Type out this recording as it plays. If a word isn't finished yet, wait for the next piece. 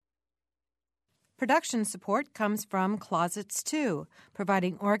Production support comes from Closets 2,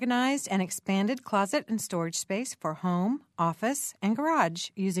 providing organized and expanded closet and storage space for home, office, and garage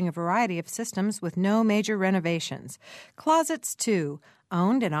using a variety of systems with no major renovations. Closets 2,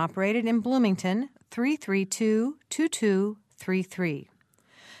 owned and operated in Bloomington, 332-2233.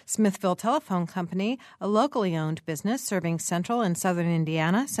 Smithville Telephone Company, a locally owned business serving central and southern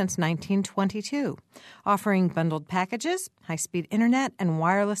Indiana since 1922, offering bundled packages, high-speed internet, and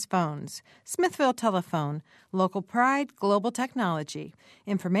wireless phones. Smithville Telephone, local pride, global technology.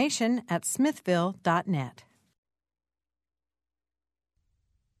 Information at smithville.net.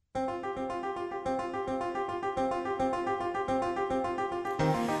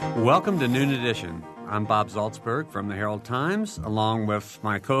 Welcome to Noon Edition. I'm Bob Zaltzberg from the Herald-Times, along with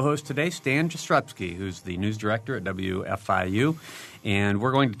my co-host today, Stan Jastrzebski, who's the news director at WFIU. And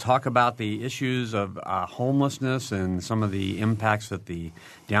we're going to talk about the issues of homelessness and some of the impacts that the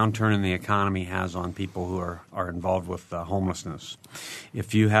downturn in the economy has on people who are involved with homelessness.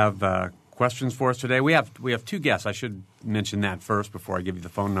 If you have questions for us today, we have two guests. I should mention that first before I give you the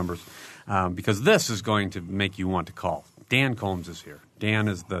phone numbers, because this is going to make you want to call. Dan Combs is here. Dan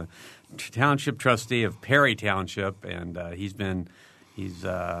is the Township Trustee of Perry Township, and he's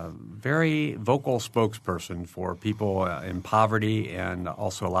a very vocal spokesperson for people in poverty and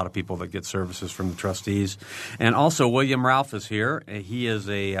also a lot of people that get services from the trustees. And also William Ralph is here. He is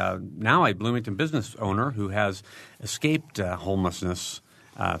now a Bloomington business owner who has escaped homelessness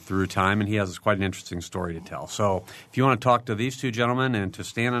through time, and he has quite an interesting story to tell. So if you want to talk to these two gentlemen and to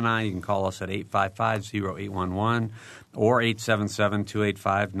Stan and I, you can call us at 855-0811 or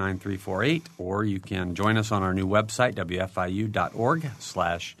 877-285-9348, or you can join us on our new website, wfiu.org/Noon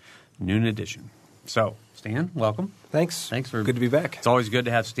Edition. So, Stan, welcome. Thanks. Good to be back. It's always good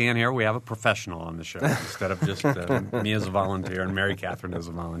to have Stan here. We have a professional on the show instead of just me as a volunteer and Mary Catherine as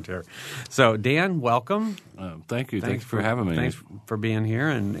a volunteer. So, Dan, welcome. Thank you. Thanks for having me. Thanks for being here.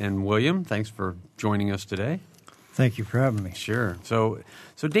 And William, thanks for joining us today. Thank you for having me. Sure. So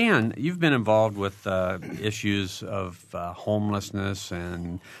Dan, you've been involved with issues of homelessness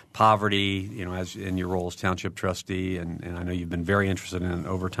and poverty, as in your role as Township Trustee, and I know you've been very interested in it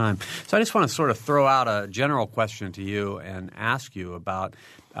over time. So I just want to sort of throw out a general question to you and ask you about,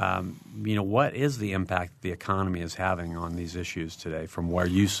 what is the impact the economy is having on these issues today from where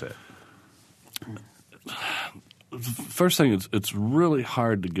you sit? First thing, it's really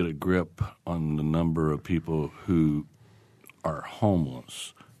hard to get a grip on the number of people who are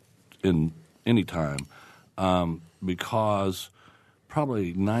homeless in any time because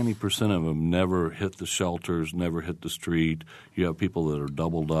probably 90% of them never hit the shelters, never hit the street. You have people that are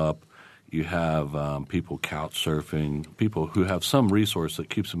doubled up. You have people couch surfing, people who have some resource that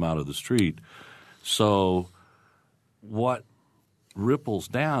keeps them out of the street. So what ripples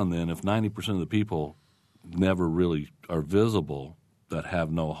down then if 90% of the people never really are visible that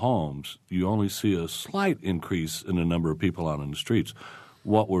have no homes, you only see a slight increase in the number of people out on the streets.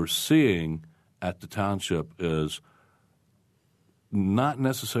 What we're seeing at the township is not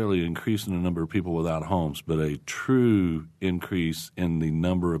necessarily an increase in the number of people without homes, but a true increase in the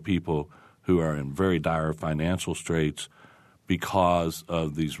number of people who are in very dire financial straits because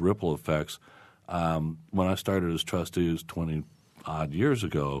of these ripple effects. When I started as trustee, it was 20-odd years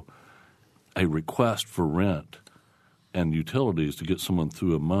ago, a request for rent and utilities to get someone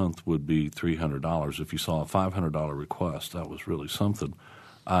through a month would be $300. If you saw a $500 request, that was really something.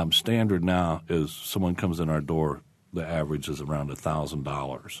 Standard now is someone comes in our door, the average is around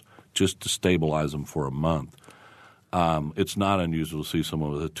 $1,000 just to stabilize them for a month. It's not unusual to see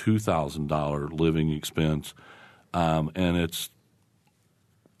someone with a $2,000 living expense, and it's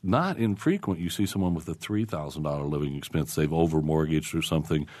not infrequent you see someone with a $3,000 living expense. They've over-mortgaged or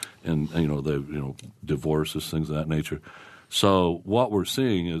something, and they've divorces, things of that nature. So what we're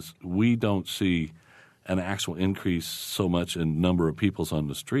seeing is we don't see an actual increase so much in number of people's on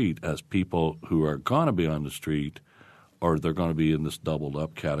the street as people who are going to be on the street or they're going to be in this doubled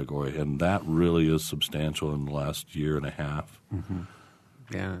up category, and that really is substantial in the last year and a half. Mm-hmm.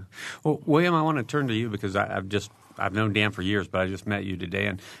 Yeah. Well, William, I want to turn to you because I've known Dan for years, but I just met you today,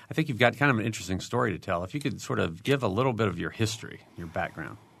 and I think you've got kind of an interesting story to tell. If you could sort of give a little bit of your history, your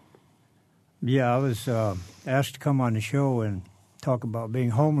background. Yeah, I was asked to come on the show and talk about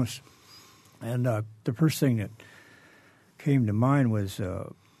being homeless, and the first thing that came to mind was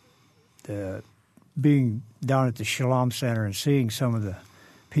being down at the Shalom Center and seeing some of the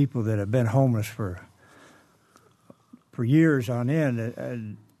people that have been homeless for years on end.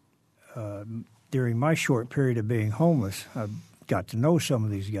 And during my short period of being homeless, I got to know some of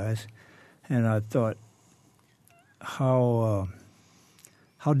these guys, and I thought how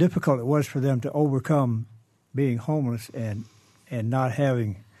how difficult it was for them to overcome being homeless and not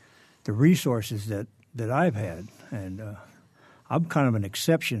having the resources that I've had. And I'm kind of an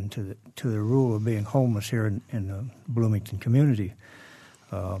exception to the rule of being homeless here in the Bloomington community.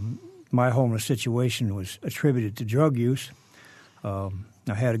 My homeless situation was attributed to drug use. I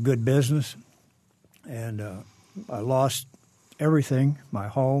had a good business, and I lost everything, my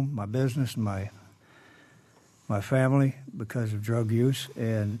home, my business, and my family because of drug use,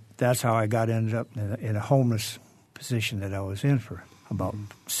 and that's how I ended up in a homeless position that I was in for about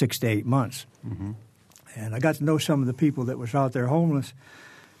 6 to 8 months. Mm-hmm. And I got to know some of the people that was out there homeless,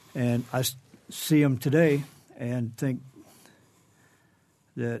 and I see them today and think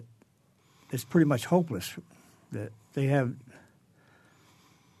that it's pretty much hopeless. That they have.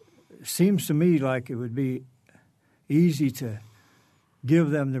 It seems to me like it would be easy to give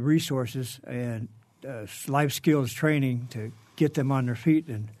them the resources and life skills training to get them on their feet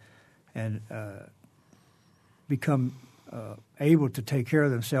and become able to take care of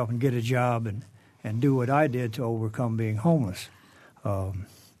themselves and get a job and do what I did to overcome being homeless. I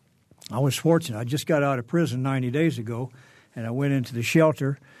was fortunate. I just got out of prison 90 days ago, and I went into the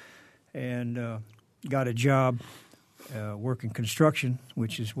shelter and got a job working construction,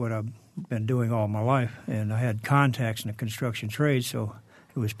 which is what I've been doing all my life. And I had contacts in the construction trade, so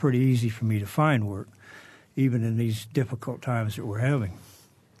it was pretty easy for me to find work, even in these difficult times that we're having.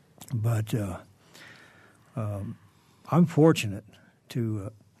 But I'm fortunate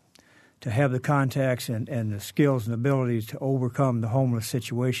to have the contacts and the skills and abilities to overcome the homeless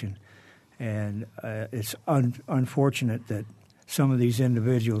situation. And it's unfortunate that some of these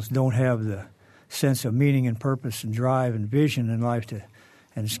individuals don't have the sense of meaning and purpose and drive and vision in life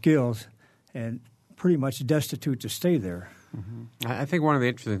and skills, and pretty much destitute to stay there. Mm-hmm. I think one of the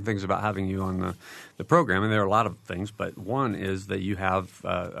interesting things about having you on the program, and there are a lot of things, but one is that you have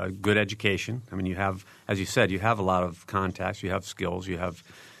a good education. I mean, you have, as you said, you have a lot of contacts, you have skills, you have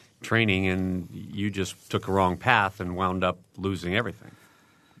training, and you just took a wrong path and wound up losing everything.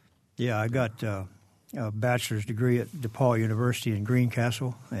 Yeah, I got a bachelor's degree at DePaul University in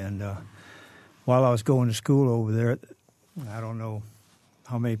Greencastle, and while I was going to school over there, I don't know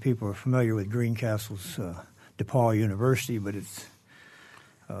how many people are familiar with Greencastle's DePaul University, but it's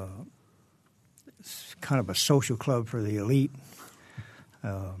kind of a social club for the elite.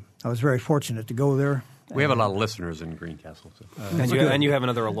 I was very fortunate to go there. We have a lot of listeners in Greencastle. So. And you have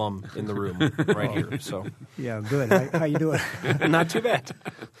another alum in the room right here. So yeah, good. How you doing? Not too bad.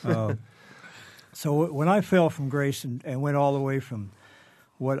 So when I fell from grace and went all the way from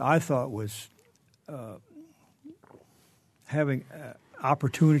what I thought was having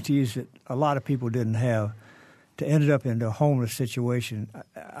opportunities that a lot of people didn't have, to ended up in a homeless situation,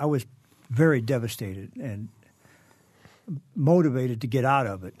 I was very devastated and motivated to get out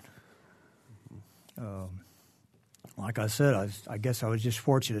of it. Like I said, I guess I was just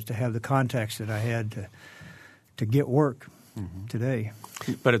fortunate to have the contacts that I had to get work today.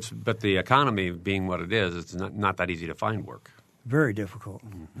 But the economy being what it is, it's not that easy to find work. Very difficult.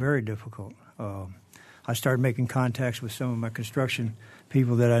 Very difficult. I started making contacts with some of my construction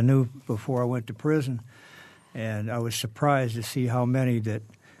people that I knew before I went to prison, and I was surprised to see how many that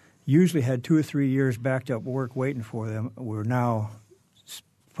usually had 2 or 3 years backed up work waiting for them were now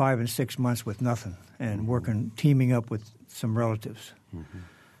 5 and 6 months with nothing and teaming up with some relatives.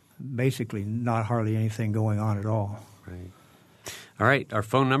 Basically not hardly anything going on at all. Right. All right, our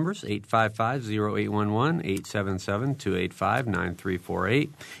phone numbers, 855-0811, 877-285-9348.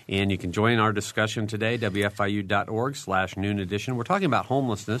 And you can join our discussion today, wfiu.org/noon edition. We're talking about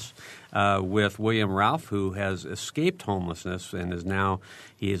homelessness with William Ralph, who has escaped homelessness and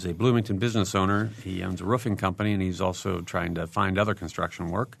he is a Bloomington business owner. He owns a roofing company, and he's also trying to find other construction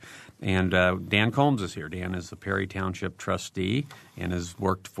work. And Dan Combs is here. Dan is the Perry Township Trustee and has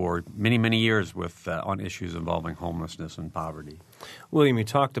worked for many, many years on issues involving homelessness and poverty. William, you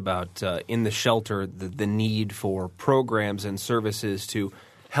talked about in the shelter the need for programs and services to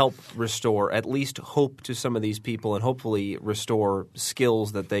help restore at least hope to some of these people and hopefully restore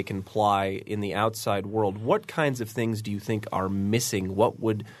skills that they can apply in the outside world. What kinds of things do you think are missing? What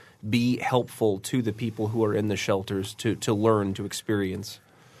would be helpful to the people who are in the shelters to learn, to experience?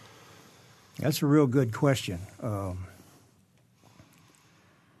 That's a real good question.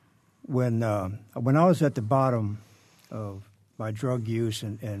 When I was at the bottom of my drug use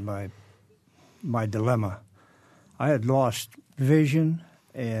and my dilemma, I had lost vision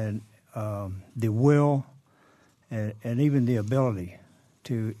and the will and even the ability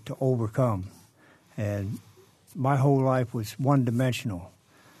to overcome. And my whole life was one-dimensional.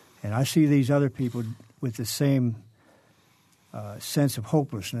 And I see these other people with the same sense of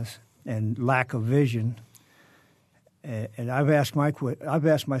hopelessness and lack of vision. And I've asked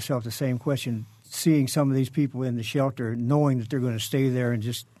myself the same question, seeing some of these people in the shelter, knowing that they're going to stay there and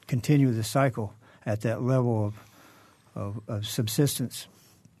just continue the cycle at that level of subsistence.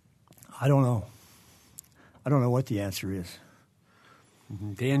 I don't know. I don't know what the answer is.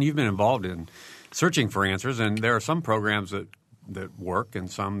 Dan, you've been involved in searching for answers, and there are some programs that work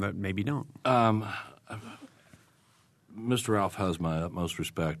and some that maybe don't. Mr. Ralph has my utmost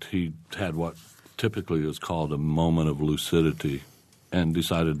respect. He had what typically is called a moment of lucidity and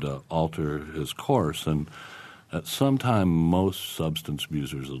decided to alter his course. And at some time, most substance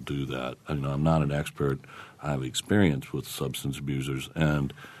abusers will do that. I'm not an expert. I have experience with substance abusers.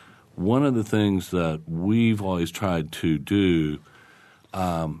 And one of the things that we've always tried to do,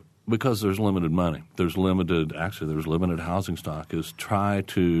 because there's limited money, there's limited housing stock, is try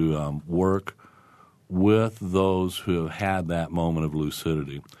to work with those who have had that moment of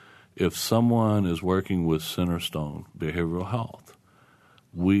lucidity. If someone is working with Centerstone Behavioral Health,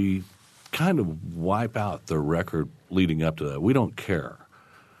 we kind of wipe out their record leading up to that. We don't care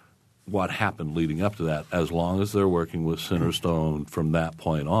what happened leading up to that as long as they're working with Centerstone from that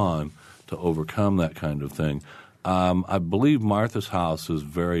point on to overcome that kind of thing. I believe Martha's House is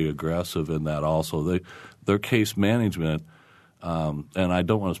very aggressive in that also. Their case management, and I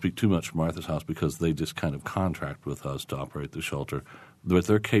don't want to speak too much for Martha's House because they just kind of contract with us to operate the shelter. But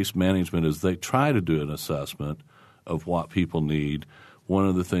their case management is they try to do an assessment of what people need. One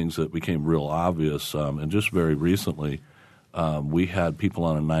of the things that became real obvious, and just very recently, we had people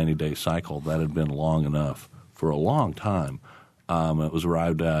on a 90-day cycle that had been long enough for a long time. It was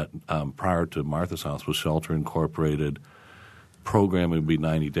arrived at prior to Martha's House with Shelter Incorporated. Programming would be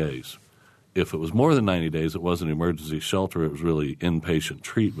 90 days. If it was more than 90 days, it wasn't emergency shelter. It was really inpatient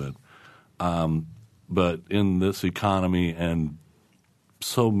treatment. But in this economy and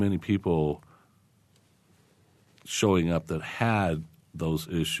so many people showing up that had those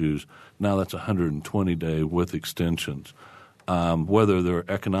issues, now that's 120-day with extensions. Whether they're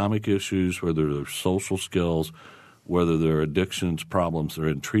economic issues, whether they're social skills, whether they're addictions, problems they're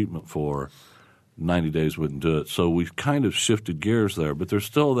in treatment for, 90 days wouldn't do it. So we've kind of shifted gears there. But there's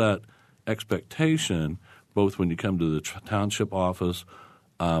still that expectation, both when you come to the township office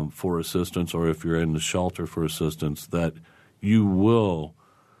for assistance or if you're in the shelter for assistance, that you will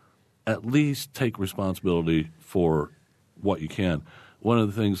at least take responsibility for what you can. One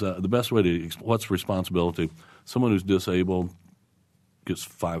of the things, the best way to what's responsibility? Someone who's disabled gets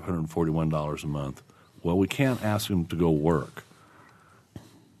 $541 a month. Well, we can't ask them to go work.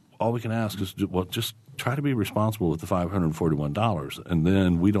 All we can ask is just try to be responsible with the $541, and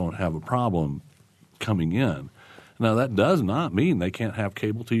then we don't have a problem coming in. Now, that does not mean they can't have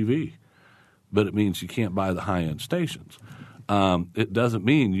cable TV, but it means you can't buy the high-end stations. It doesn't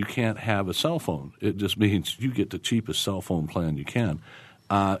mean you can't have a cell phone. It just means you get the cheapest cell phone plan you can.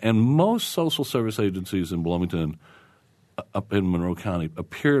 And most social service agencies in Bloomington, up in Monroe County,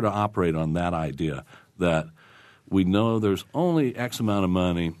 appear to operate on that idea that we know there's only X amount of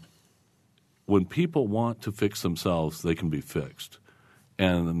money. When people want to fix themselves, they can be fixed.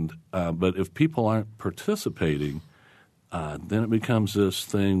 And but if people aren't participating, then it becomes this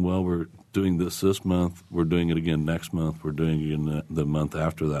thing, well, we're doing this month, we're doing it again next month, we're doing it again the month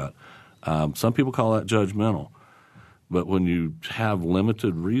after that. Some people call that judgmental. But when you have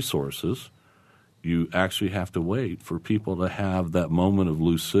limited resources, you actually have to wait for people to have that moment of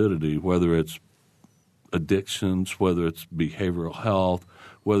lucidity, whether it's addictions, whether it's behavioral health,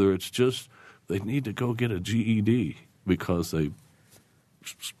 whether it's just they need to go get a GED because they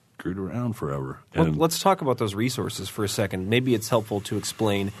screwed around forever. Well, let's talk about those resources for a second. Maybe it's helpful to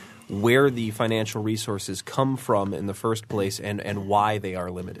explain where the financial resources come from in the first place and why they are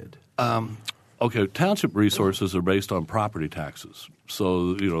limited. Okay, township resources are based on property taxes.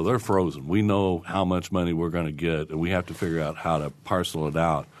 So, they're frozen. We know how much money we're going to get, and we have to figure out how to parcel it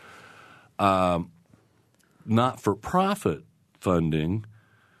out. Not-for-profit funding,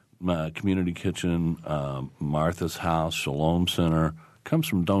 Community Kitchen, Martha's House, Shalom Center, comes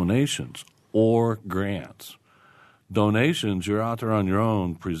from donations or grants. Donations, you're out there on your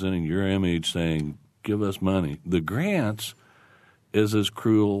own presenting your image saying, give us money. The grants is as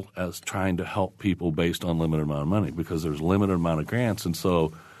cruel as trying to help people based on limited amount of money because there's limited amount of grants. And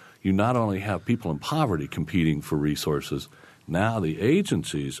so you not only have people in poverty competing for resources, now the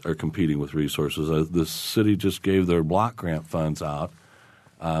agencies are competing with resources. The city just gave their block grant funds out.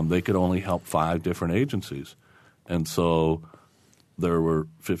 They could only help 5 different agencies. And so there were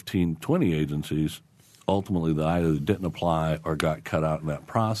 15, 20 agencies ultimately that either didn't apply or got cut out in that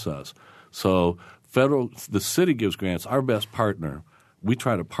process. So The city gives grants. Our best partner, we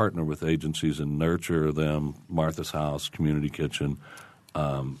try to partner with agencies and nurture them, Martha's House, Community Kitchen,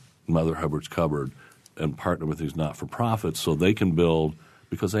 Mother Hubbard's Cupboard, and partner with these not-for-profits so they can build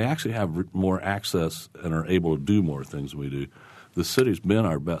because they actually have more access and are able to do more things than we do. The city's been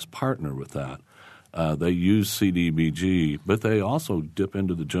our best partner with that. They use CDBG, but they also dip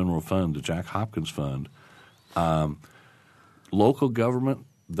into the general fund, the Jack Hopkins Fund. Local government,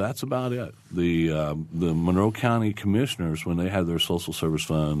 that's about it. The Monroe County Commissioners, when they had their social service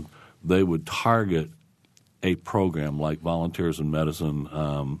fund, they would target a program like Volunteers in Medicine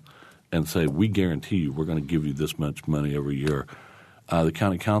and say, we guarantee you we're going to give you this much money every year. The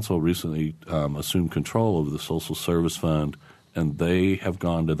county council recently assumed control over the social service fund, and they have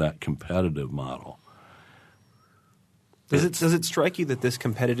gone to that competitive model. Does it strike you that this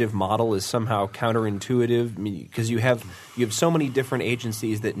competitive model is somehow counterintuitive? I mean, because you have so many different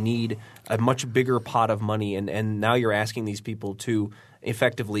agencies that need a much bigger pot of money, and now you're asking these people to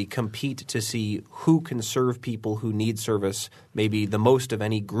effectively compete to see who can serve people who need service, maybe the most of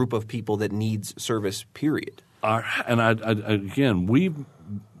any group of people that needs service, period. Again, we've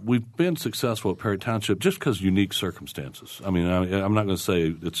been successful at Perry Township just because unique circumstances. I mean, I'm not going to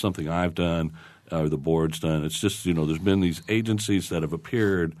say it's something I've done or the board's done. It's just, there's been these agencies that have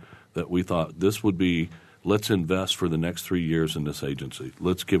appeared that we thought this would be, let's invest for the next 3 years in this agency.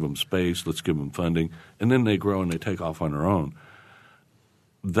 Let's give them space. Let's give them funding. And then they grow and they take off on their own.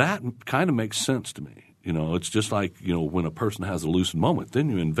 That kind of makes sense to me. It's just like, when a person has a lucid moment, then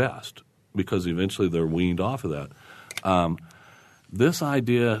you invest because eventually they're weaned off of that. This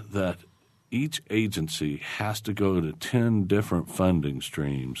idea that each agency has to go to 10 different funding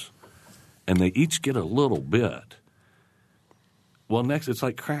streams and they each get a little bit. Well, next it's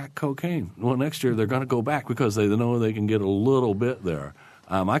like crack cocaine. Well, next year they're going to go back because they know they can get a little bit there.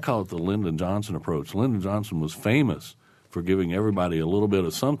 I call it the Lyndon Johnson approach. Lyndon Johnson was famous for giving everybody a little bit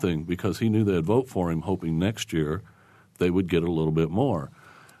of something because he knew they'd vote for him, hoping next year they would get a little bit more.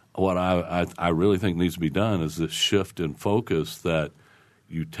 What I really think needs to be done is this shift in focus that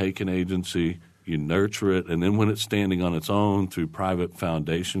you take an agency, you nurture it, and then when it's standing on its own through private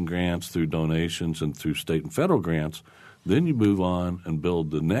foundation grants, through donations, and through state and federal grants, then you move on and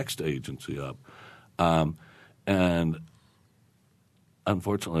build the next agency up. And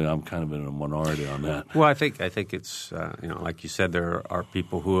unfortunately, I'm kind of in a minority on that. Well, I think it's like you said, there are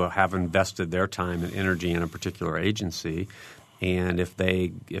people who have invested their time and energy in a particular agency, and if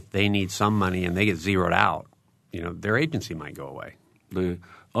they need some money and they get zeroed out, their agency might go away.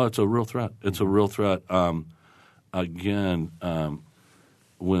 It's a real threat. It's a real threat. Again,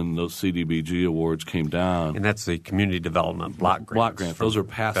 when those CDBG awards came down. And that's the community development block grants. Block grants. Those are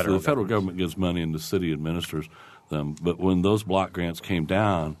passed. The federal government gives money and the city administers them. But when those block grants came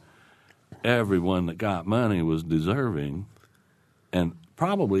down, everyone that got money was deserving, and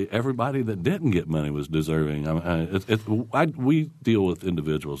probably everybody that didn't get money was deserving. We deal with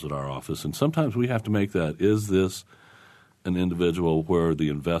individuals at our office, and sometimes we have to make that, is this an individual where the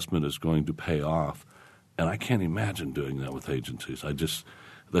investment is going to pay off? And I can't imagine doing that with agencies.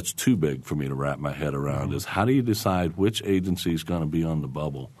 That's too big for me to wrap my head around. Mm-hmm. Is how do you decide which agency is going to be on the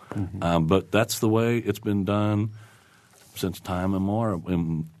bubble? Mm-hmm. But that's the way it's been done since time immemorial,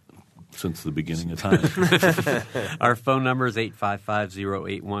 since the beginning of time. Our phone number is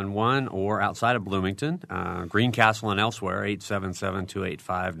 855-0811, or outside of Bloomington, Greencastle and elsewhere,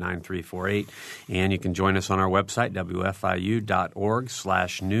 877-285-9348. And you can join us on our website,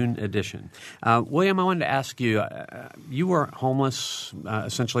 wfiu.org/noon edition. William, I wanted to ask you, you were homeless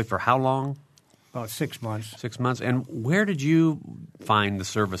essentially for how long? About 6 months. 6 months. And where did you find the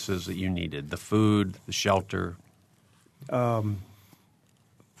services that you needed, the food, the shelter?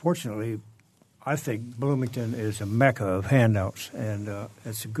 Fortunately, I think Bloomington is a mecca of handouts, and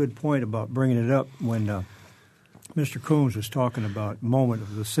it's a good point about bringing it up. When Mr. Combs was talking about moment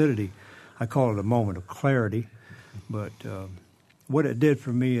of lucidity, I call it a moment of clarity, but what it did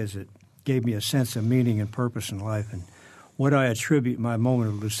for me is it gave me a sense of meaning and purpose in life, and what I attribute my moment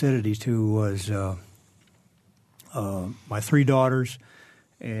of lucidity to was my 3 daughters,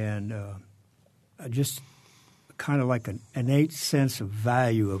 and just kind of like an innate sense of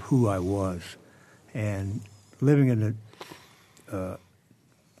value of who I was. And living in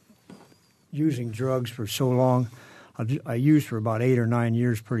using drugs for so long, I used for about 8 or 9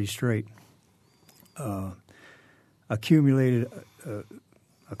 years pretty straight. Accumulated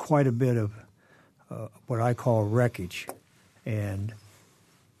quite a bit of what I call wreckage. And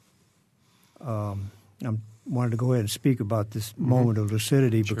I wanted to go ahead and speak about this moment of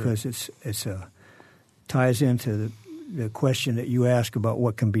lucidity because it's ties into the question that you ask about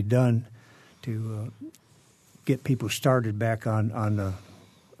what can be done get people started back on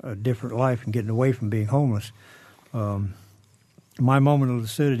a different life and getting away from being homeless. My moment of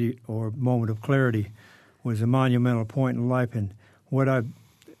lucidity or moment of clarity was a monumental point in life, and what I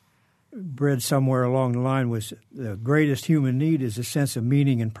read somewhere along the line was the greatest human need is a sense of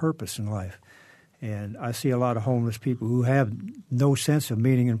meaning and purpose in life. And I see a lot of homeless people who have no sense of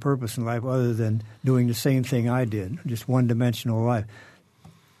meaning and purpose in life other than doing the same thing I did, just one-dimensional life.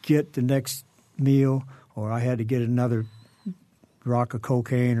 Get the next meal, or I had to get another rock of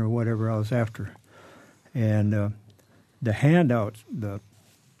cocaine or whatever I was after. And the handouts,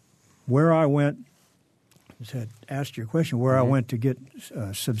 where I went, asked your question, where I went to get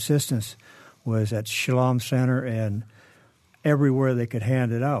subsistence was at Shalom Center and everywhere they could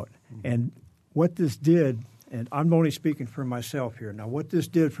hand it out. And what this did, and I'm only speaking for myself here now, what this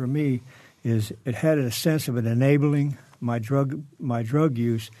did for me is it had a sense of it enabling my drug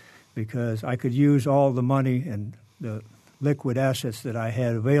use, because I could use all the money and the liquid assets that I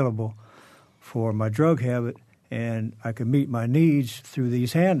had available for my drug habit, and I could meet my needs through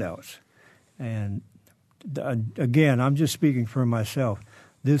these handouts. And again, I'm just speaking for myself.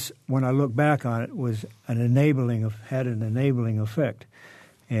 This, when I look back on it, was had an enabling effect.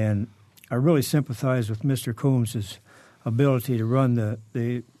 And I really sympathize with Mr. Combs' ability to run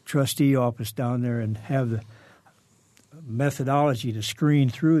the trustee office down there and have the methodology to screen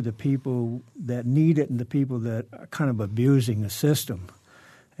through the people that need it and the people that are kind of abusing the system.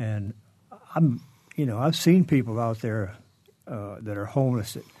 And I've seen people out there that are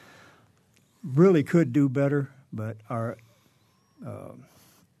homeless that really could do better, but are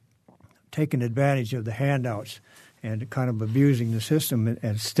taking advantage of the handouts and kind of abusing the system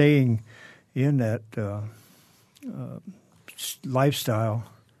and staying in that lifestyle,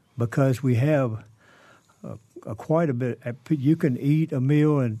 because we have quite a bit. You can eat a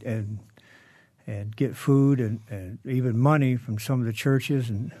meal and get food and even money from some of the churches,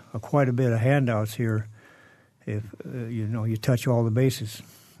 and quite a bit of handouts here if you touch all the bases.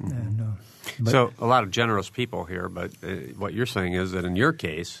 Mm-hmm. And so a lot of generous people here, but what you're saying is that in your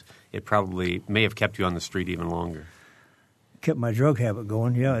case, it probably may have kept you on the street even longer. Kept my drug habit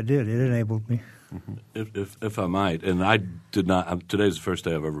going. Yeah, it did. It enabled me. Mm-hmm. If I might, and I did not. Today's the first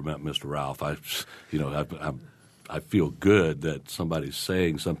day I've ever met Mr. Ralph. I feel good that somebody's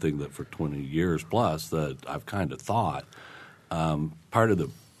saying something that for 20 years plus that I've kind of thought. Part of the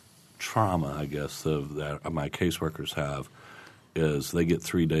trauma, I guess, that my caseworkers have is they get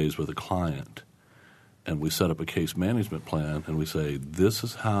 3 days with a client, and we set up a case management plan, and we say, this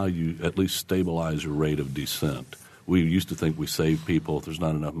is how you at least stabilize your rate of descent. We used to think we save people. If there's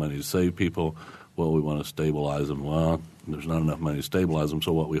not enough money to save people, well, we want to stabilize them. Well, there's not enough money to stabilize them,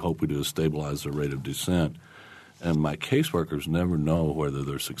 so what we hope we do is stabilize their rate of descent. And my caseworkers never know whether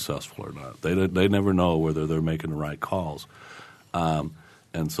they're successful or not. They never know whether they're making the right calls. And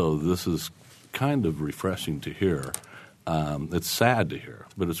so this is kind of refreshing to hear. It's sad to hear,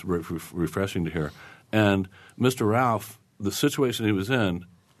 but it's refreshing to hear. And Mr. Ralph, the situation he was in,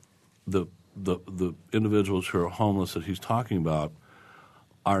 the individuals who are homeless that he's talking about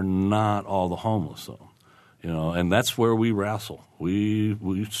are not all the homeless, though. And that's where we wrestle.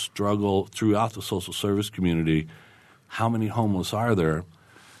 We struggle throughout the social service community. How many homeless are there?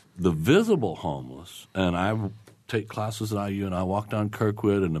 The visible homeless, and I take classes at IU, and I walk down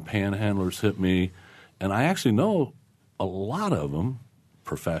Kirkwood, and the panhandlers hit me, and I actually know a lot of them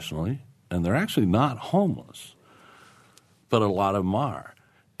professionally, and they're actually not homeless, but a lot of them are.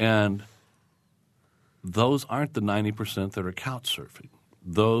 And those aren't the 90% that are couch surfing.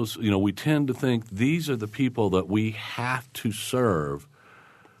 Those, we tend to think these are the people that we have to serve,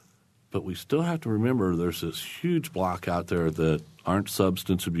 but we still have to remember there's this huge block out there that aren't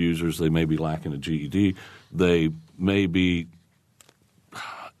substance abusers. They may be lacking a GED. They may be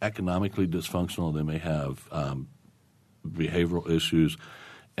economically dysfunctional. They may have behavioral issues.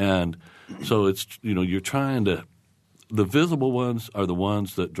 And so it's, you're trying to – the visible ones are the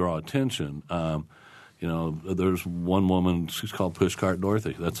ones that draw attention. There's one woman, she's called Pushcart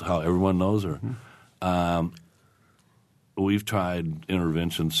Dorothy. That's how everyone knows her. Mm-hmm. We've tried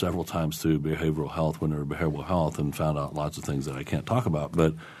interventions several times through behavioral health, behavioral health, and found out lots of things that I can't talk about.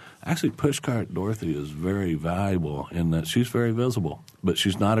 But actually, Pushcart Dorothy is very valuable in that she's very visible, but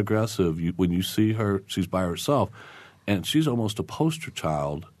she's not aggressive. When you see her, she's by herself. And she's almost a poster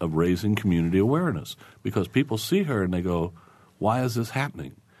child of raising community awareness, because people see her and they go, why is this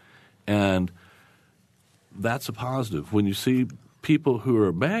happening? And that's a positive. When you see people who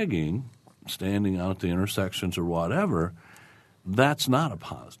are begging, standing out at the intersections or whatever, that's not a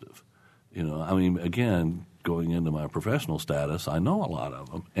positive. Again, going into my professional status, I know a lot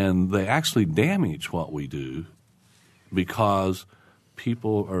of them, and they actually damage what we do because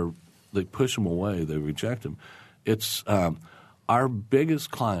they push them away, they reject them. It's our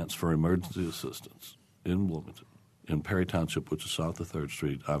biggest clients for emergency assistance in Bloomington, in Perry Township, which is south of 3rd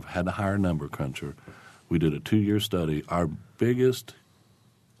Street. I've had to hire a number cruncher. We did a 2-year study. Our biggest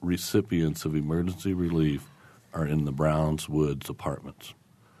recipients of emergency relief are in the Browns Woods apartments.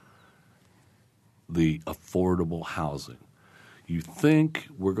 The affordable housing. You think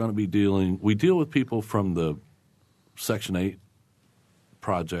we're going to be we deal with people from the Section 8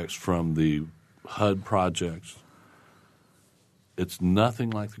 projects, from the HUD projects. It's nothing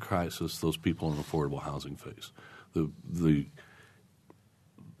like the crisis those people in affordable housing face. The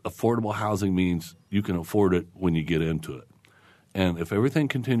affordable housing means you can afford it when you get into it. And if everything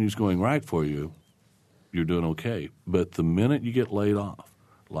continues going right for you, you're doing okay. But the minute you get laid off,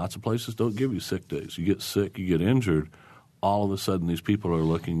 lots of places don't give you sick days. You get sick, you get injured, all of a sudden these people are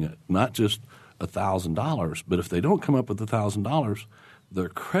looking at not just $1,000, but if they don't come up with $1,000, their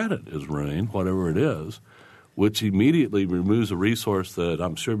credit is ruined, whatever it is, which immediately removes a resource that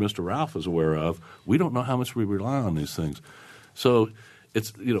I'm sure Mr. Ralph is aware of. We don't know how much we rely on these things. So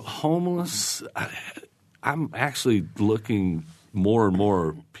it's, homeless. I'm actually looking more and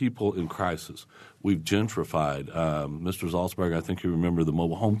more people in crisis. We've gentrified. Mr. Zaltzberg, I think you remember the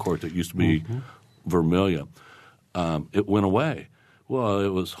mobile home court that used to be Vermilion. It went away. Well, it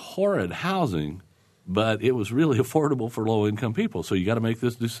was horrid housing, but it was really affordable for low-income people. So you got to make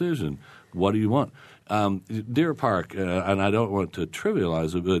this decision. What do you want? Deer Park, and I don't want to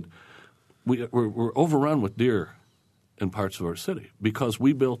trivialize it, but we're overrun with deer in parts of our city because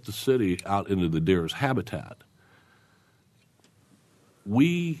we built the city out into the deer's habitat.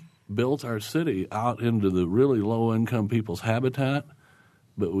 We built our city out into the really low-income people's habitat,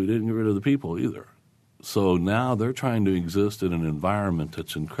 but we didn't get rid of the people either. So now they're trying to exist in an environment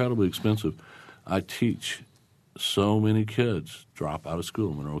that's incredibly expensive. I teach so many kids drop out of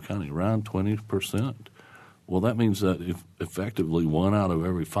school in Monroe County, around 20%. Well, that means that effectively 1 out of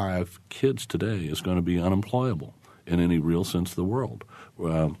every 5 kids today is going to be unemployable in any real sense of the world.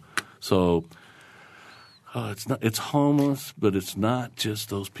 It's homeless, but it's not just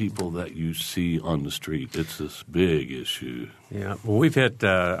those people that you see on the street. It's this big issue. Yeah. Well, we've hit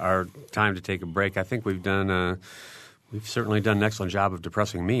our time to take a break. I think we've certainly done an excellent job of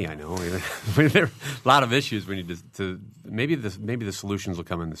depressing me. I know there are a lot of issues we need to maybe the solutions will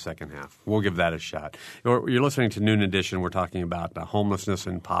come in the second half. We'll give that a shot. You're listening to Noon Edition. We're talking about homelessness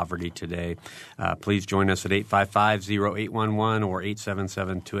and poverty today. Please join us at 855-0811 or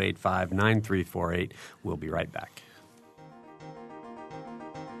 877-285-9348. We'll be right back.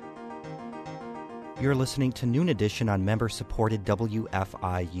 You're listening to Noon Edition on member-supported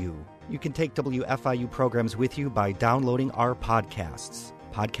WFIU. You can take WFIU programs with you by downloading our podcasts.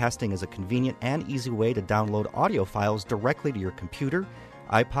 Podcasting is a convenient and easy way to download audio files directly to your computer,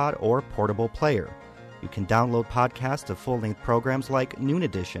 iPod, or portable player. You can download podcasts of full-length programs like Noon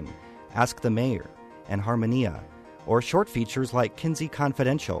Edition, Ask the Mayor, and Harmonia, or short features like Kinsey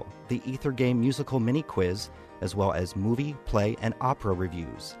Confidential, the Ether Game musical mini-quiz, as well as movie, play, and opera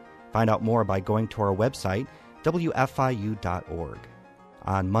reviews. Find out more by going to our website, wfiu.org.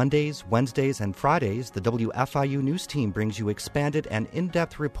 On Mondays, Wednesdays, and Fridays, the WFIU News Team brings you expanded and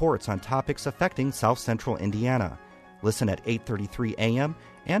in-depth reports on topics affecting South Central Indiana. Listen at 8:33 a.m.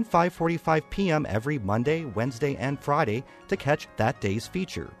 and 5:45 p.m. every Monday, Wednesday, and Friday to catch that day's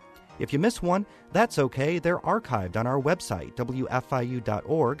feature. If you miss one, that's okay. They're archived on our website,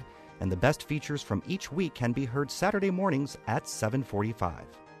 wfiu.org, and the best features from each week can be heard Saturday mornings at 7:45.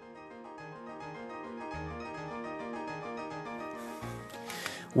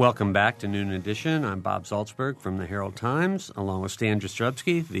 Welcome back to Noon Edition. I'm Bob Zaltzberg from the Herald Times, along with Stan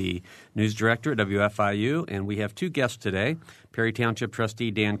Jastrzebski, the news director at WFIU, and we have 2 guests today. Perry Township Trustee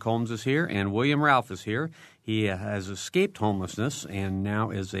Dan Combs is here, and William Ralph is here. He has escaped homelessness and now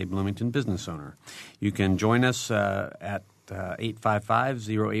is a Bloomington business owner. You can join us at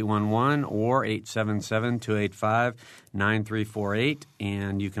 855-0811 or 877-285-9348.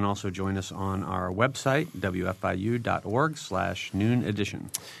 And you can also join us on our website, wfiu.org/Noon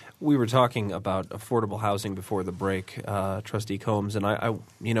Edition. We were talking about affordable housing before the break, Trustee Combs, and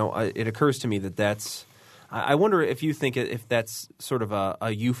it occurs to me that's I wonder if you think if that's sort of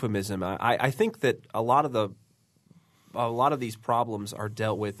a euphemism. I think that a lot of these problems are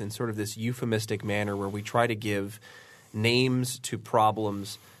dealt with in sort of this euphemistic manner where we try to give names to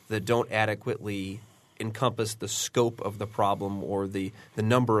problems that don't adequately encompass the scope of the problem or the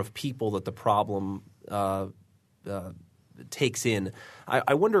number of people that the problem takes in.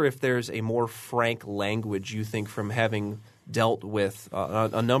 I wonder if there's a more frank language, you think, from having dealt with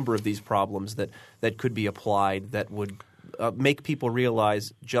a number of these problems that could be applied that would make people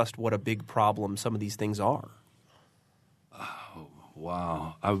realize just what a big problem some of these things are. Oh,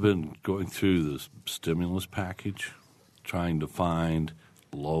 wow. I've been going through this stimulus package trying to find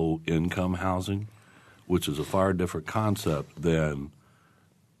low-income housing, which is a far different concept than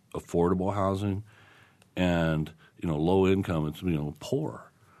affordable housing. And, low income, it's,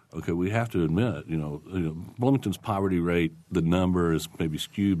 poor. Okay, we have to admit, Bloomington's poverty rate, the number is maybe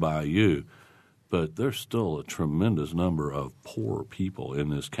skewed by you, but there's still a tremendous number of poor people in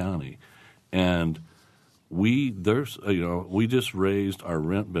this county. And we just raised our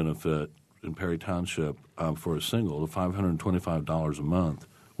rent benefit in Perry Township for a single to $525 a month,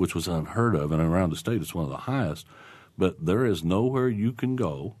 which was unheard of, and around the state it's one of the highest. But there is nowhere you can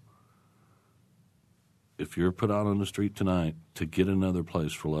go if you're put out on the street tonight to get another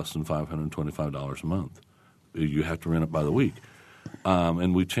place for less than $525 a month. You have to rent it by the week.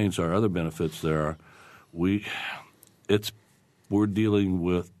 And we changed our other benefits there. We're dealing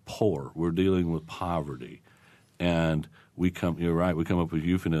with poor. We're dealing with poverty. And you're right, we come up with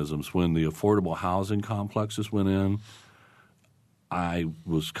euphemisms. When the affordable housing complexes went in, I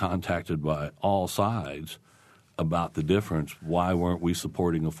was contacted by all sides about the difference. Why weren't we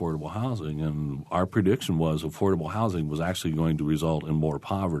supporting affordable housing? And our prediction was affordable housing was actually going to result in more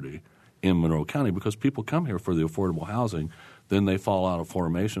poverty in Monroe County because people come here for the affordable housing, then they fall out of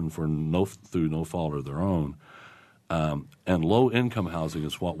formation through no fault of their own. And low-income housing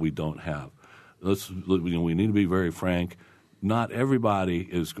is what we don't have. We need to be very frank. Not everybody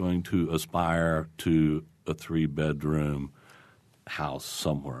is going to aspire to a 3-bedroom house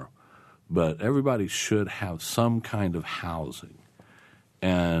somewhere. But everybody should have some kind of housing.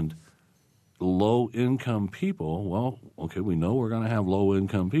 And low-income people, well, okay, we know we're going to have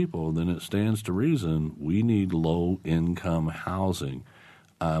low-income people, then it stands to reason we need low-income housing.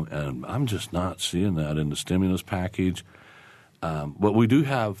 And I'm just not seeing that in the stimulus package. But we do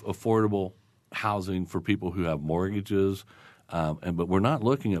have affordable housing for people who have mortgages, but we're not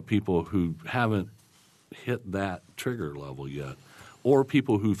looking at people who haven't hit that trigger level yet, or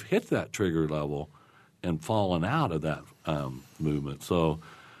people who've hit that trigger level and fallen out of that movement. So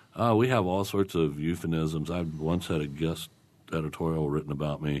we have all sorts of euphemisms. I once had a guest editorial written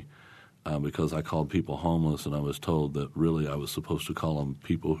about me because I called people homeless, and I was told that really I was supposed to call them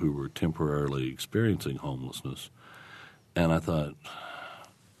people who were temporarily experiencing homelessness. And I thought,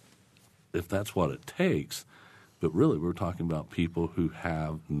 if that's what it takes, but really we're talking about people who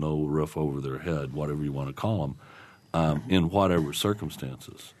have no roof over their head, whatever you want to call them, in whatever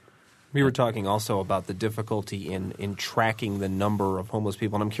circumstances. We were talking also about the difficulty in tracking the number of homeless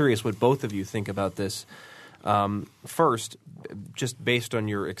people, and I'm curious what both of you think about this. First, just based on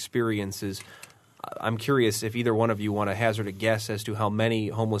your experiences, I'm curious if either one of you want to hazard a guess as to how many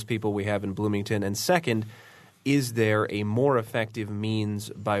homeless people we have in Bloomington. And second, is there a more effective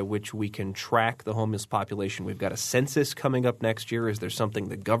means by which we can track the homeless population? We've got a census coming up next year. Is there something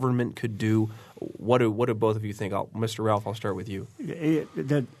the government could do? What do both of you think? Mr. Ralph, I'll start with you.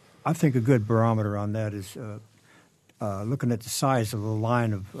 I think a good barometer on that is looking at the size of the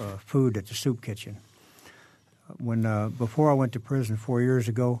line of food at the soup kitchen. Before I went to prison 4 years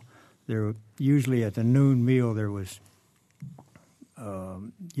ago, there usually at the noon meal there was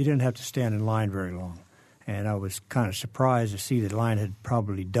you didn't have to stand in line very long. And I was kind of surprised to see the line had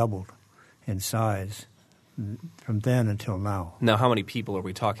probably doubled in size from then until now. Now, how many people are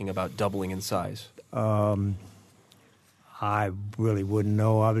we talking about doubling in size? I really wouldn't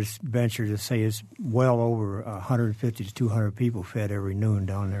know. I would venture to say it's well over 150 to 200 people fed every noon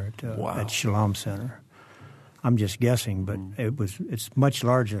down there at Shalom Center. I'm just guessing, but it's much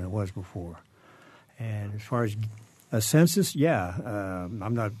larger than it was before. And as far as a census,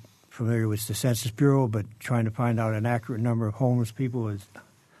 I'm not familiar with the Census Bureau, but trying to find out an accurate number of homeless people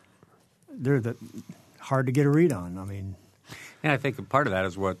they're hard to get a read on. I mean, yeah, I think part of that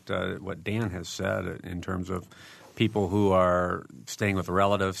is what Dan has said in terms of people who are staying with a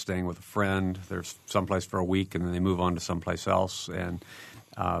relative, staying with a friend. They're someplace for a week and then they move on to someplace else, and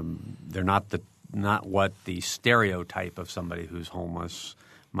they're not what the stereotype of somebody who's homeless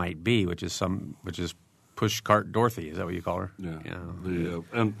might be, which is push cart Dorothy. Is that what you call her? Yeah.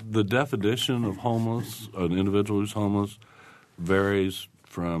 And the definition of homeless, an individual who's homeless, varies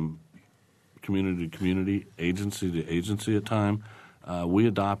from community to community, agency to agency at time. We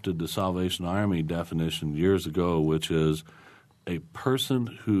adopted the Salvation Army definition years ago, which is a person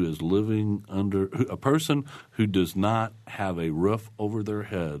who is a person who does not have a roof over their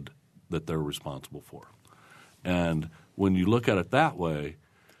head that they're responsible for. And when you look at it that way,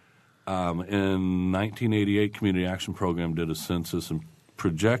 in 1988, Community Action Program did a census and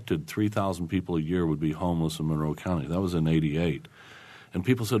projected 3,000 people a year would be homeless in Monroe County. That was in 88. And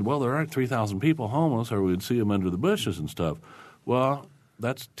people said, well, there aren't 3,000 people homeless, or we'd see them under the bushes and stuff. Well,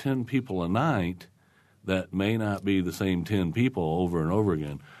 that's 10 people a night that may not be the same 10 people over and over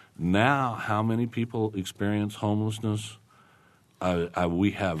again. Now, how many people experience homelessness?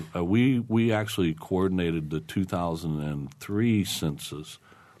 We actually coordinated the 2003 census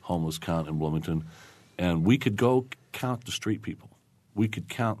homeless count in Bloomington, and we could go count the street people. We could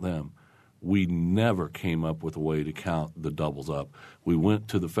count them. We never came up with a way to count the doubles up. We went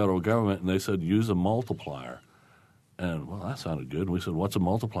to the federal government, and they said, use a multiplier. And, well, that sounded good. And we said, what's a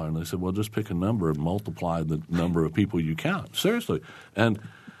multiplier? And they said, well, just pick a number and multiply the number of people you count. Seriously. And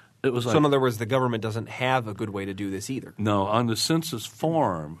it was like – So in other words, the government doesn't have a good way to do this either. No. On the census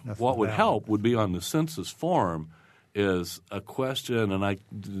form, what would help would be on the census form is a question, and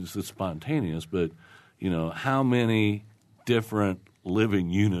it's spontaneous, but, how many different living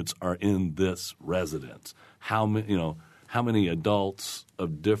units are in this residence? How many adults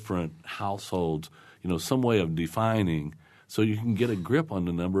of different households, some way of defining so you can get a grip on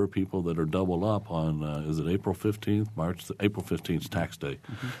the number of people that are doubled up on, is it April 15th? April 15th is tax day.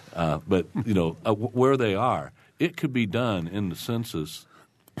 Mm-hmm. But, where they are. It could be done in the census,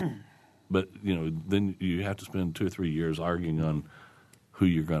 but, then you have to spend 2 or 3 years arguing on who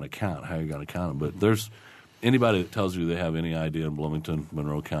you're going to count, how you're going to count them. But there's anybody that tells you they have any idea in Bloomington,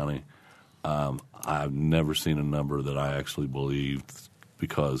 Monroe County, I've never seen a number that I actually believed,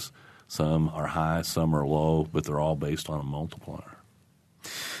 because some are high, some are low, but they're all based on a multiplier.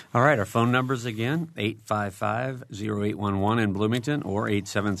 All right, our phone numbers again, 855-0811 in Bloomington or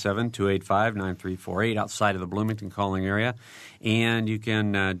 877-285-9348 outside of the Bloomington calling area. And you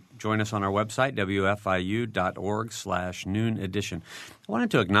can join us on our website, wfiu.org/noon edition. I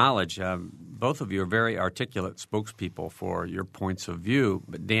wanted to acknowledge both of you are very articulate spokespeople for your points of view.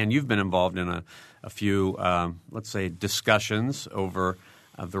 But Dan, you've been involved in a few, let's say, discussions over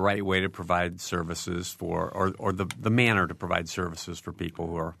the right way to provide services for, or the manner to provide services for people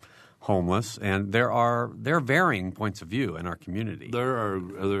who are homeless, and there are varying points of view in our community.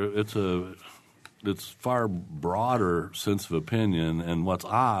 It's far broader sense of opinion, and what's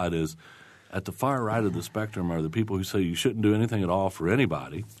odd is at the far right of the spectrum are the people who say you shouldn't do anything at all for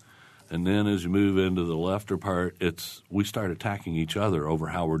anybody, and then as you move into the lefter part, we start attacking each other over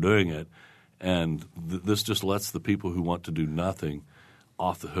how we're doing it, and this just lets the people who want to do nothing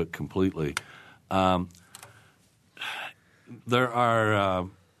off the hook completely. There are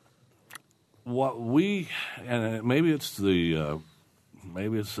maybe it's that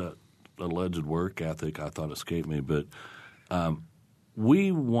alleged work ethic I thought escaped me, but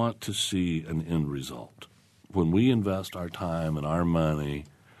we want to see an end result. When we invest our time and our money,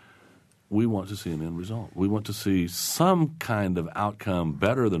 we want to see an end result. We want to see some kind of outcome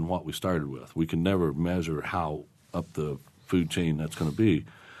better than what we started with. We can never measure how up the food chain that's going to be.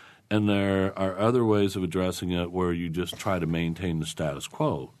 And there are other ways of addressing it where you just try to maintain the status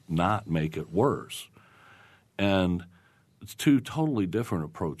quo, not make it worse. And it's two totally different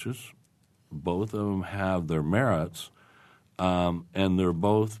approaches. Both of them have their merits, and they're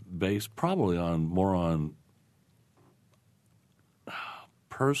both based probably more on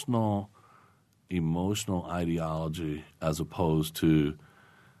personal, emotional ideology as opposed to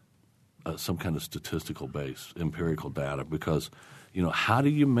some kind of statistical base, empirical data, because, how do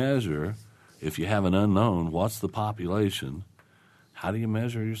you measure, if you have an unknown, what's the population? How do you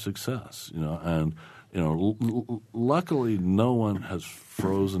measure your success? Luckily no one has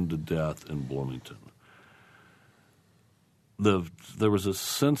frozen to death in Bloomington. There was a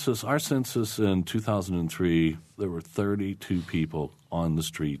census, our census in 2003, there were 32 people on the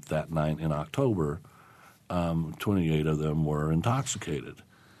street that night in October. 28 of them were intoxicated.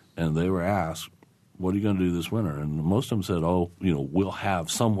 And they were asked, what are you going to do this winter? And most of them said, we'll have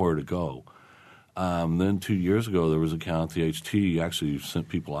somewhere to go. Then 2 years ago, there was a count. The HT actually sent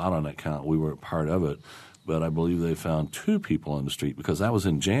people out on that count. We weren't part of it. But I believe they found 2 people on the street because that was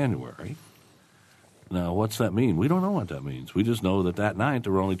in January. Now, what's that mean? We don't know what that means. We just know that night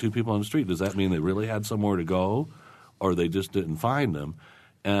there were only 2 people on the street. Does that mean they really had somewhere to go, or they just didn't find them?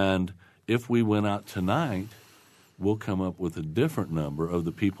 And if we went out tonight, we'll come up with a different number of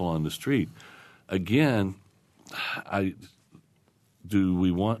the people on the street. Again, do we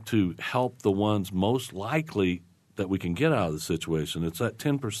want to help the ones most likely that we can get out of the situation? It's that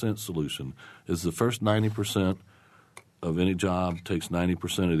 10% solution. Is the first 90% of any job takes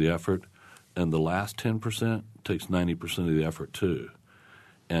 90% of the effort, and the last 10% takes 90% of the effort too.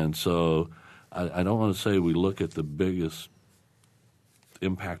 And so I don't want to say we look at the biggest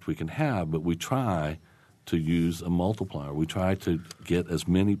impact we can have, but we try to use a multiplier. We try to get as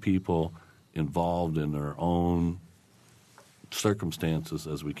many people involved in their own circumstances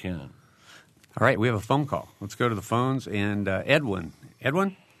as we can. All right, we have a phone call. Let's go to the phones. And Edwin.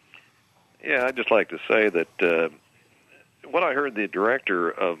 Edwin? Yeah, I'd just like to say that what I heard the director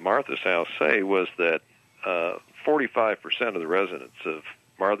of Martha's House say was that 45% of the residents of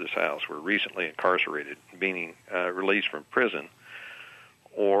Martha's House were recently incarcerated, meaning released from prison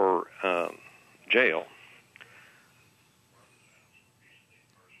or jail.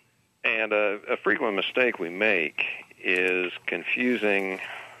 And a frequent mistake we make is confusing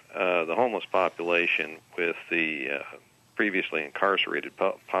the homeless population with the previously incarcerated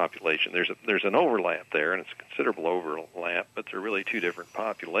population. There's an overlap there, and it's a considerable overlap, but they're really two different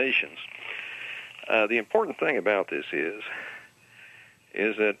populations. The important thing about this is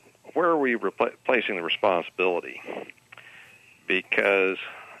that where are we placing the responsibility? Because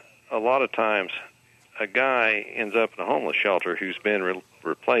a lot of times a guy ends up in a homeless shelter who's been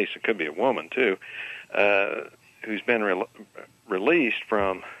replaced, it could be a woman too, who's been released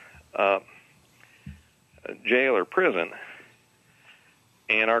from jail or prison,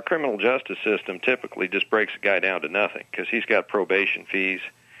 and our criminal justice system typically just breaks the guy down to nothing because he's got probation fees,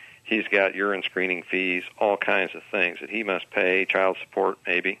 he's got urine screening fees, all kinds of things that he must pay, child support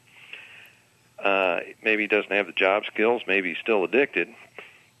maybe. Maybe he doesn't have the job skills, maybe he's still addicted.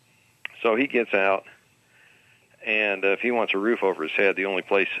 So he gets out, and if he wants a roof over his head, the only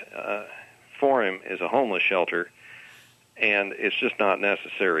place for him is a homeless shelter, and it's just not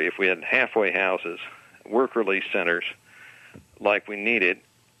necessary. If we had halfway houses, work release centers like we needed,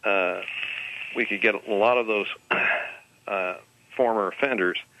 we could get a lot of those former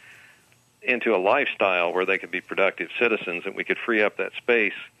offenders into a lifestyle where they could be productive citizens, and we could free up that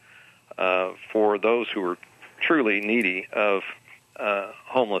space for those who are truly needy of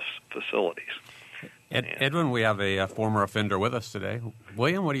homeless facilities. Edwin, we have a former offender with us today.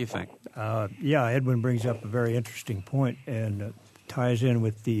 William, what do you think? Yeah, Edwin brings up a very interesting point and ties in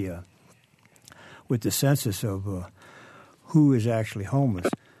with the census of who is actually homeless.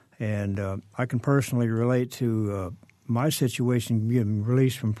 And I can personally relate to my situation, getting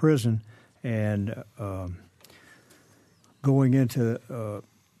released from prison and going into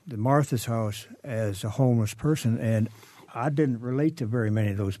the Martha's House as a homeless person, and I didn't relate to very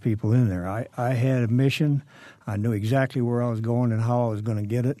many of those people in there. I had a mission. I knew exactly where I was going and how I was going to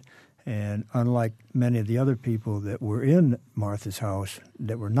get it. And unlike many of the other people that were in Martha's House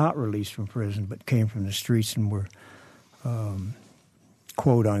that were not released from prison but came from the streets and were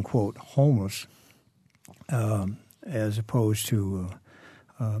quote-unquote homeless, as opposed to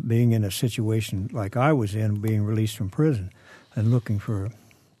being in a situation like I was in, being released from prison and looking for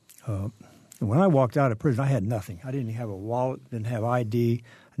when I walked out of prison, I had nothing. I didn't have a wallet, didn't have ID,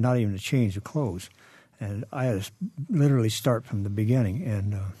 not even a change of clothes. And I had to literally start from the beginning.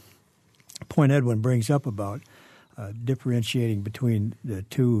 And the point Edwin brings up about differentiating between the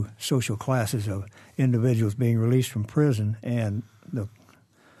two social classes of individuals being released from prison and the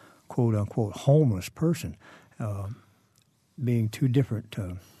quote-unquote homeless person being two different,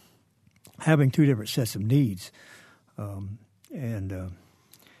 having two different sets of needs.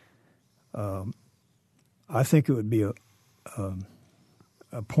 I think it would be a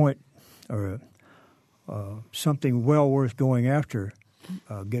point or something well worth going after,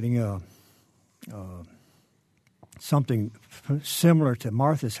 getting something similar to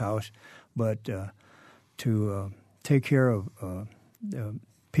Martha's House, but to take care of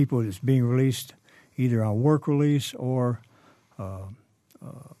people that's being released either on work release or a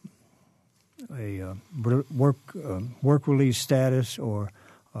work release status, or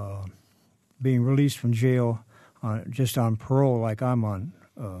being released from jail just on parole like I'm on,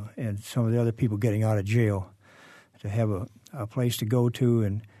 and some of the other people getting out of jail, to have a place to go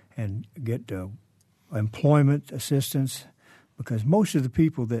to and get employment assistance, because most of the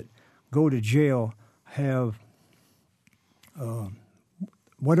people that go to jail have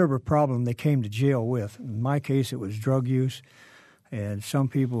whatever problem they came to jail with. In my case, it was drug use, and some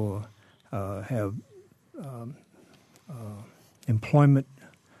people have employment.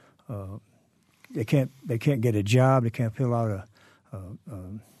 They can't get a job. They can't fill out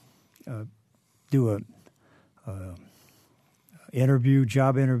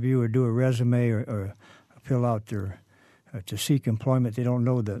job interview, or do a resume, or fill out their to seek employment. They don't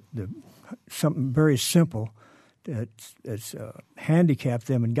know something very simple that's handicapped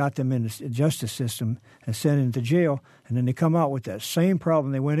them and got them in the justice system and sent into jail, and then they come out with that same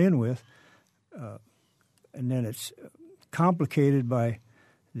problem they went in with, and then it's complicated by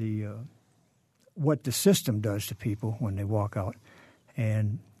the what the system does to people when they walk out.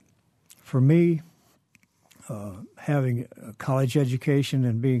 And for me, having a college education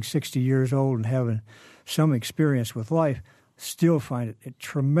and being 60 years old and having some experience with life, still find it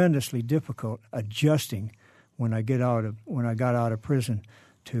tremendously difficult adjusting when I got out of prison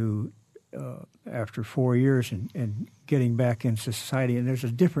to after 4 years and getting back into society. And there's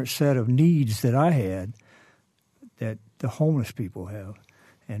a different set of needs that I had that the homeless people have.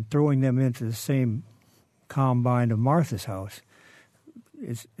 And throwing them into the same combine of Martha's house,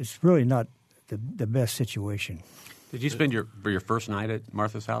 it's really not the best situation. Did you spend your first night at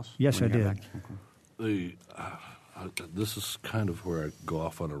Martha's house? Yes, I did. This is kind of where I go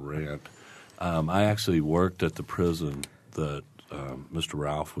off on a rant. I actually worked at the prison that Mr.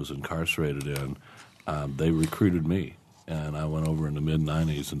 Ralph was incarcerated in. They recruited me, and I went over in the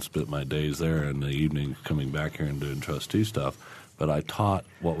mid-'90s and spent my days there in the evening coming back here and doing trustee stuff. But I taught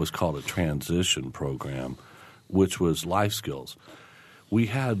what was called a transition program, which was life skills. We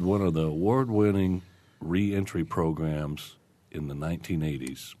had one of the award-winning reentry programs in the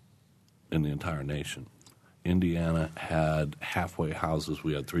 1980s in the entire nation. Indiana had halfway houses.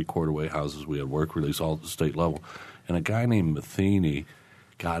 We had three-quarter-way houses. We had work release all at the state level. And a guy named Matheny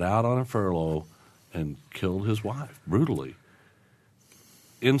got out on a furlough and killed his wife brutally.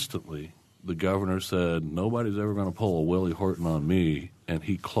 Instantly, the governor said, nobody's ever going to pull a Willie Horton on me, and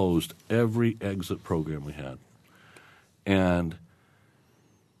he closed every exit program we had. And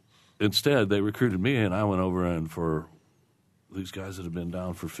instead, they recruited me, and I went over, and for these guys that had been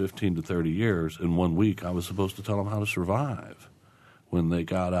down for 15 to 30 years, in 1 week, I was supposed to tell them how to survive when they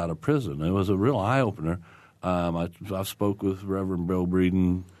got out of prison. It was a real eye-opener. I've spoke with Reverend Bill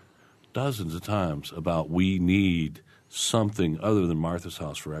Breeden dozens of times about we need something other than Martha's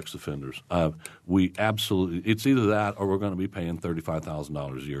House for ex-offenders. We absolutely – it's either that or we're going to be paying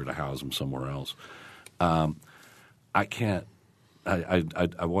 $35,000 a year to house them somewhere else. I can't –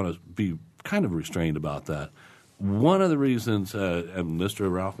 I want to be kind of restrained about that. One of the reasons, and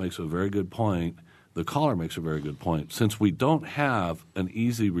Mr. Ralph makes a very good point, the caller makes a very good point, since we don't have an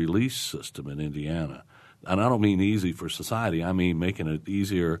easy release system in Indiana, and I don't mean easy for society, I mean making it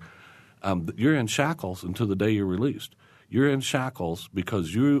easier. You're in shackles until the day you're released. You're in shackles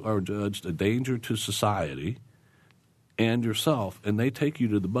because you are judged a danger to society and yourself, and they take you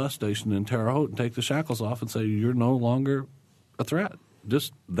to the bus station in Terre Haute and take the shackles off and say you're no longer a threat,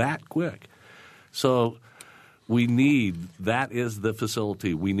 just that quick. So we need – that is the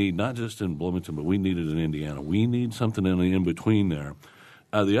facility we need, not just in Bloomington, but we need it in Indiana. We need something in between there.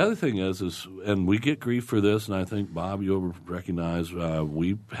 The other thing is, and we get grief for this, and I think, Bob, you'll recognize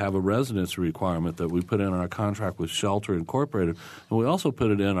we have a residency requirement that we put in our contract with Shelter Incorporated, and we also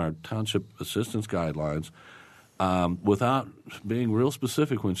put it in our township assistance guidelines without being real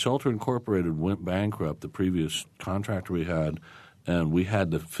specific. When Shelter Incorporated went bankrupt, the previous contractor we had, and we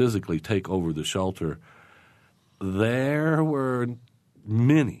had to physically take over the shelter, there were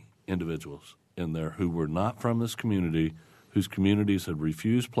many individuals in there who were not from this community, whose communities had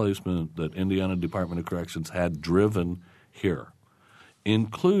refused placement that Indiana Department of Corrections had driven here,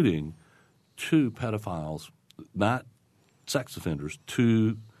 including 2 pedophiles, not sex offenders,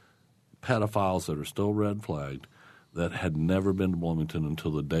 2 pedophiles that are still red flagged that had never been to Bloomington until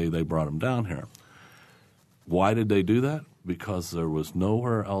the day they brought them down here. Why did they do that? Because there was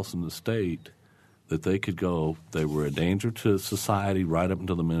nowhere else in the state that they could go. They were a danger to society right up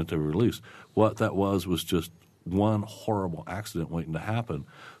until the minute they were released. What that was just one horrible accident waiting to happen.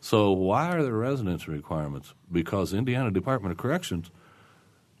 So why are there residency requirements? Because Indiana Department of Corrections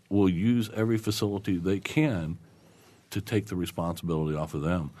will use every facility they can to take the responsibility off of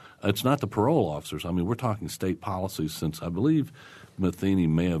them. It's not the parole officers. I mean, we're talking state policies since I believe Matheny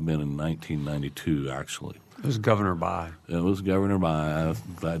may have been in 1992, actually. It was Governor By. It was Governor By. I'm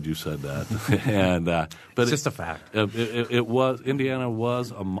glad you said that. And but it's just a fact. It was Indiana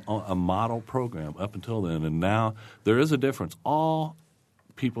was a model program up until then, and now there is a difference. All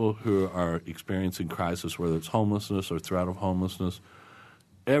people who are experiencing crisis, whether it's homelessness or threat of homelessness,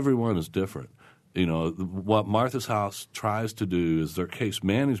 everyone is different. You know, what Martha's House tries to do is their case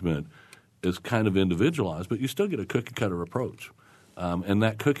management is kind of individualized, but you still get a cookie-cutter approach. And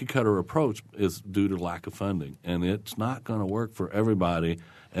that cookie-cutter approach is due to lack of funding. And it's not going to work for everybody.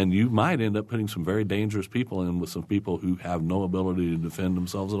 And you might end up putting some very dangerous people in with some people who have no ability to defend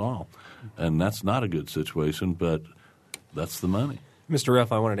themselves at all. And that's not a good situation, but that's the money. Mr.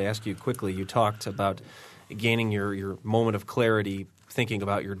 Ruff, I wanted to ask you quickly. You talked about gaining your moment of clarity, thinking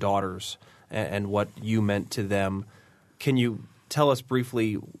about your daughters and what you meant to them. Can you tell us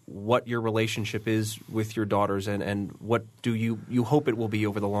briefly what your relationship is with your daughters and what do you hope it will be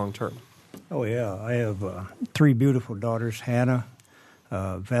over the long term? Oh, yeah. I have 3 beautiful daughters, Hannah,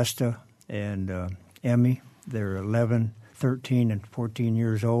 Vesta, and Emmy. They're 11, 13, and 14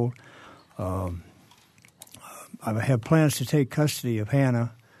 years old. I have plans to take custody of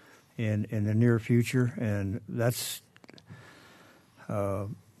Hannah in the near future, and that's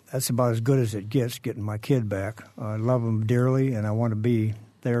about as good as it gets, getting my kid back. I love him dearly, and I want to be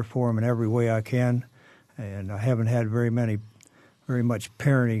there for him in every way I can. And I haven't had very much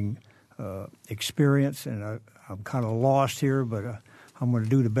parenting experience, and I'm kind of lost here, but I'm going to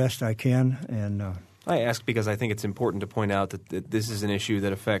do the best I can. And I ask because I think it's important to point out that this is an issue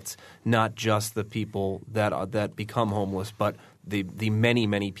that affects not just the people that become homeless, but the many,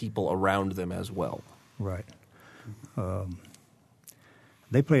 many people around them as well. Right.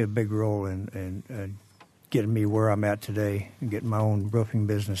 They play a big role in getting me where I'm at today and getting my own roofing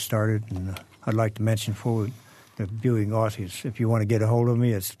business started. And I'd like to mention for the viewing audience, if you want to get a hold of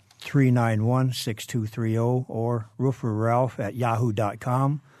me, it's 391-6230 or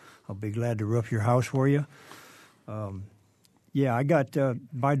rooferralph@yahoo.com. I'll be glad to roof your house for you. I got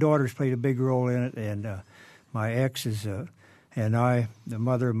my daughters played a big role in it, and my ex and I, the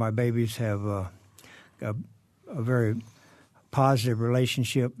mother of my babies, have a very positive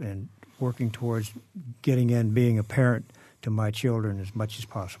relationship and working towards getting in being a parent to my children as much as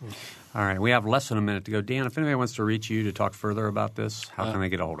possible. All right. We have less than a minute to go. Dan, if anybody wants to reach you to talk further about this, how can they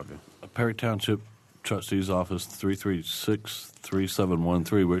get a hold of you? Perry Township Trustee's Office,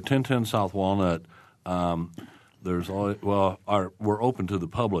 336-3713. We're at 1010 South Walnut. We're open to the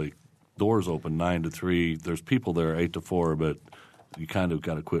public. Doors open 9 to 3. There's people there 8 to 4, but you kind of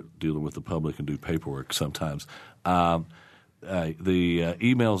got to quit dealing with the public and do paperwork sometimes. The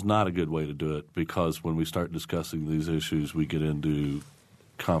email's not a good way to do it because when we start discussing these issues, we get into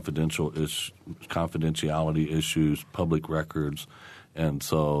confidentiality issues, public records, and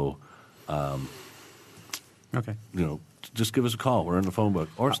so just give us a call. We're in the phone book,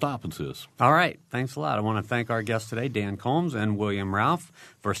 or stop and see us. All right. Thanks a lot. I want to thank our guests today, Dan Combs and William Ralph.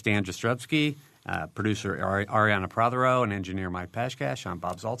 For Stan Jastrzebski, producer Ariana Prothero, and engineer Mike Pashkash, I'm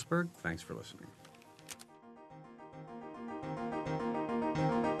Bob Zaltzberg. Thanks for listening.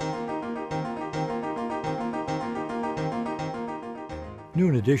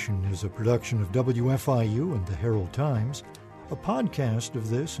 Noon Edition is a production of WFIU and the Herald Times. A podcast of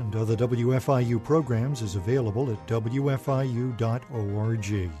this and other WFIU programs is available at wfiu.org.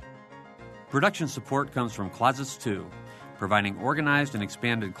 Production support comes from Closets 2, providing organized and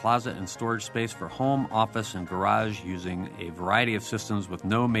expanded closet and storage space for home, office, and garage using a variety of systems with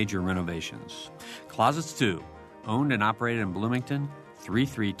no major renovations. Closets 2, owned and operated in Bloomington,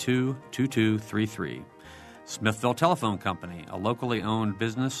 332-2233. Smithville Telephone Company, a locally owned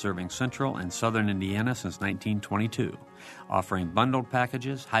business serving central and southern Indiana since 1922, offering bundled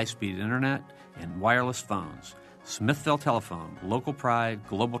packages, high-speed internet, and wireless phones. Smithville Telephone, local pride,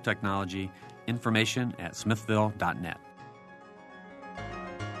 global technology. Information at smithville.net.